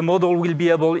the model will be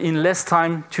able in less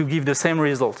time to give the same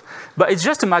result. But it's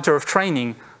just a matter of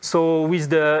training. So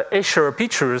with the Escher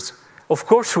pictures, of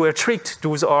course we're tricked.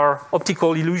 Those are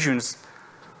optical illusions.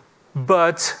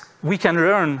 But we can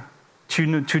learn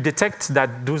to detect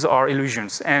that those are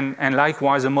illusions. And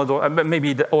likewise, a model,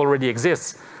 maybe it already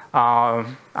exists.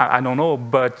 I don't know,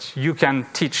 but you can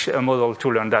teach a model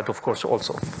to learn that, of course,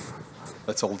 also.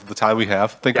 That's all the time we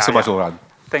have. Thank you so much, Laurent.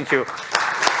 Thank you.